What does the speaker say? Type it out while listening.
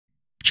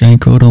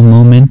GiantGrotle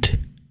moment.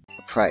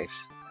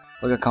 Pryce.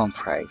 We're gonna call him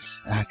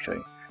Pryce,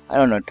 actually. I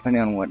don't know,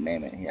 depending on what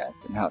name he has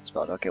and how it's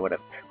spelled. Okay,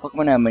 whatever.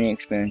 Pokemon have many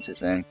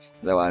experiences in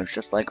their lives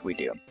just like we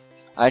do.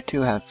 I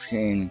too have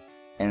seen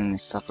and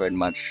suffered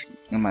much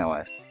in my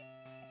life.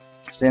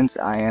 Since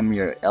I am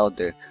your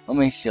elder, let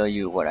me show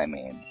you what I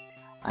mean.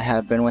 I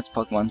have been with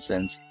Pokemon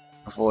since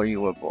before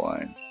you were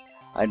born.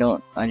 I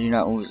do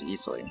not lose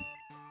easily.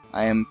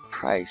 I am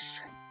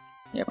Pryce.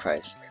 Yeah,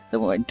 Pryce. The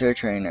winter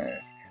trainer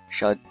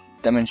shall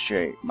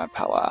demonstrate my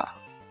power.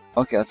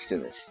 Okay, let's do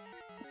this.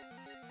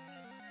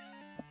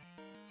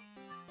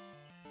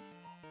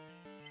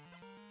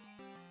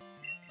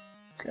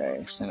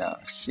 Okay, so now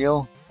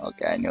Seal.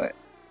 Okay, I knew it.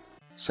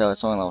 So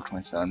it's only level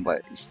 27,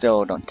 but you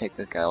still don't take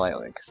this guy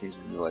lightly because he's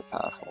really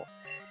powerful.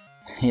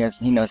 He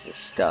knows his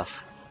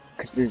stuff.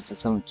 Because this is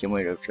some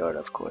accumulator of Johto,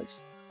 of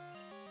course.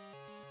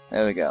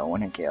 There we go,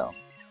 one hit KO.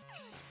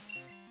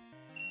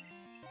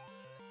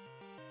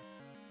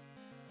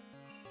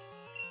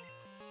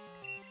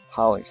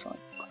 Polyson.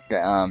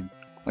 Okay,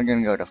 we're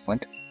gonna go to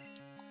Flint.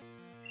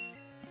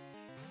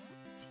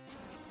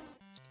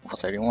 Level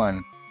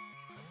 31.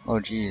 Oh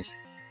jeez.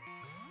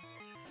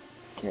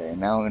 Okay,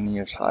 now we're gonna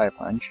use Fire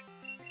Punch.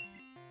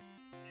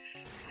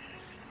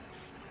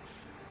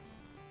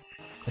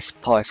 This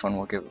Polyson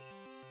will give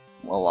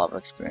a lot of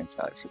experience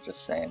out, so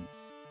just saying.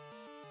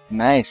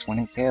 Nice, one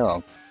hit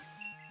KO.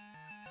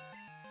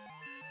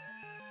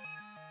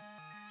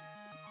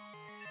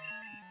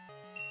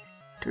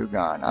 Two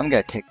gone. I'm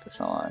gonna take this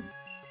on.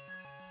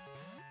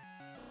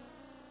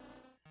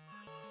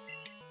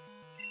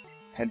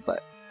 Headbutt.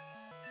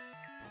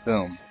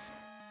 Boom.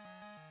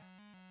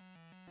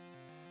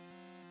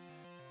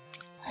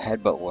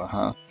 Headbutt war,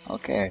 huh?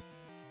 Okay.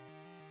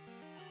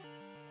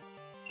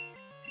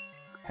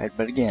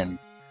 Headbutt again.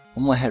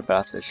 One more headbutt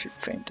after this should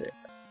faint it.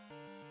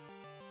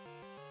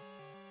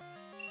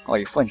 Oh,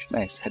 you flinched.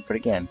 Nice. Headbutt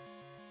again.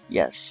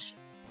 Yes.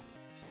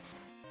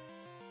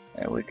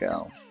 There we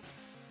go.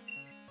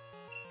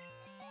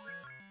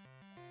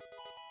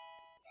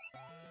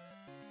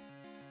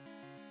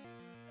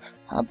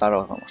 That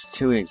battle was almost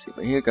too easy,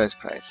 but here goes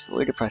Pryce.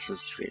 Later Pryce was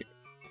defeated.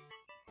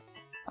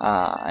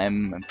 Ah,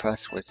 I'm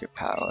impressed with your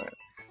power.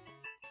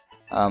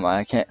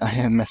 I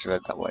didn't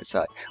misread that word,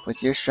 sorry.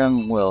 With your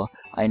strong will,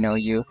 I know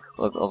you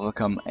will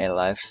overcome a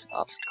life's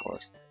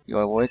obstacles. You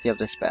are worthy of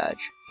this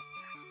badge.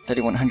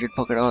 3,100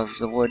 Pokédollars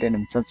was awarded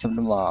and sent some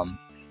to Mom.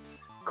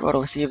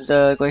 Grotle receives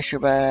the Glacier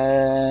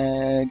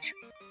Badge.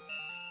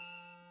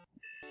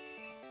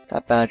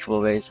 That badge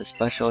will raise the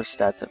special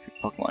stats of your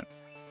Pokemon.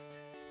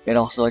 It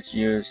also lets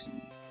your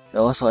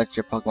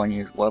Pokemon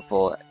use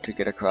Whirlpool to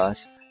get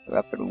across the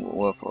rapid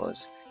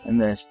whirlpools. And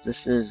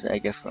this is a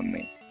gift from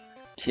me.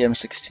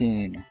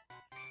 TM16.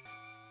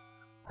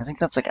 I think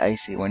that's like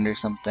Icy Wind or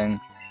something.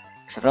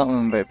 Cause I don't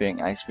remember it being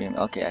Ice Beam.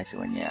 Okay, Icy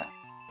Wind, yeah.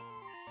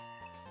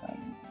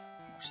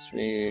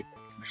 Sweet.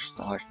 Just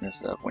the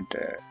harshness of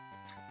winter.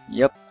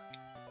 Yep.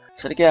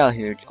 So to get out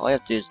here, all you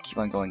have to do is keep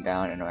on going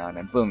down and around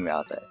and boom, you're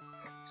out there.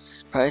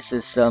 Pryce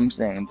is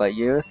something, but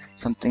you're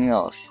something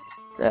else.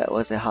 That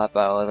was a hot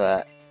battle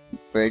that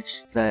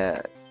bridged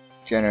the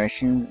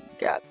generation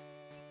gap.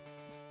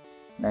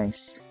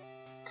 Nice.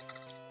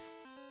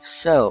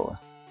 So,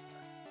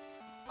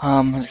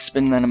 this has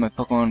been the end of my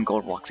Pokemon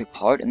Gold walkthrough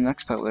part. In the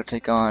next part, we'll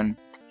take on,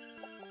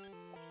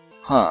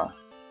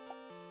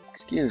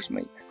 excuse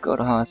me, go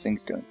to how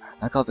things doing.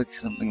 I call because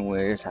something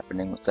weird is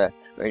happening with the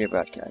radio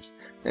broadcast.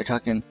 They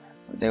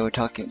were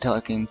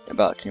talking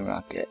about Team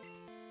Rocket.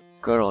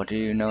 Grotle, do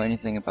you know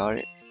anything about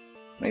it?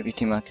 Maybe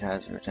Team Rocket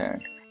has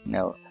returned.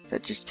 No,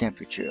 that just can't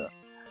be true.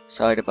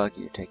 Sorry to bug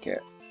you, take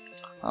care.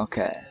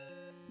 Okay.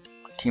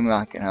 Team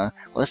Rocket, huh?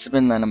 Well, this has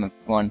been the end of my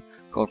Pokemon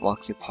Gold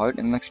walkthrough part.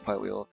 In the next part, we will